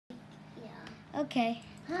Okay.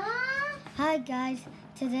 Huh? Hi guys.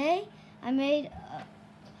 Today I made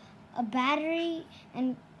a battery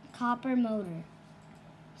and copper motor.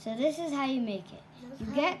 So this is how you make it. You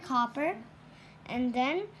get copper and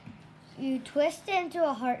then you twist it into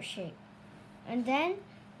a heart shape. And then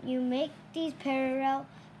you make these parallel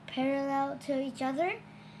to each other,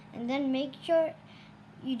 and then make sure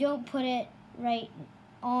you don't put it right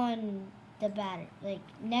on the battery, like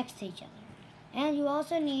next to each other. And you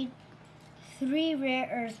also need 3 rare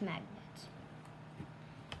earth magnets.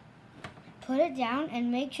 Put it down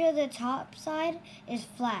and make sure the top side is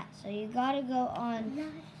flat. So you gotta go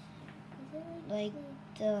on like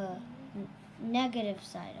the negative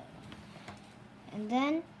side of it. And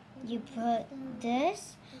then you put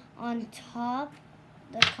this on top,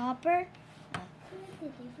 the copper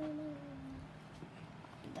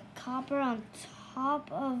on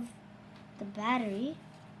top of the battery,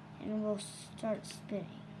 and we'll start spinning.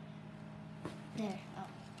 There.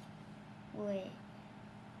 Oh, wait.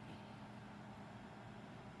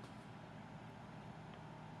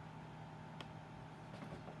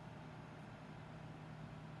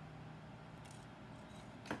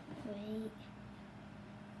 Wait.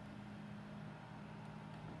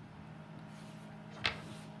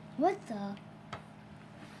 What the?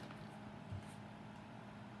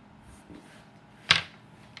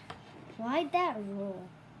 Why'd that roll?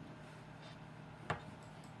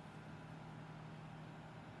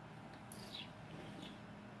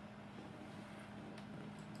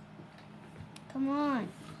 Come on.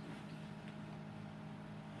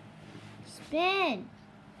 Spin.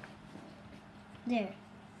 There.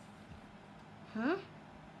 Huh?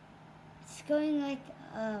 It's going like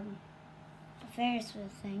a Ferris wheel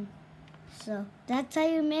thing. So that's how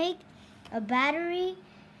you make a battery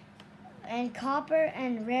and copper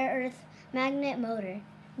and rare earth magnet motor.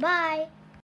 Bye.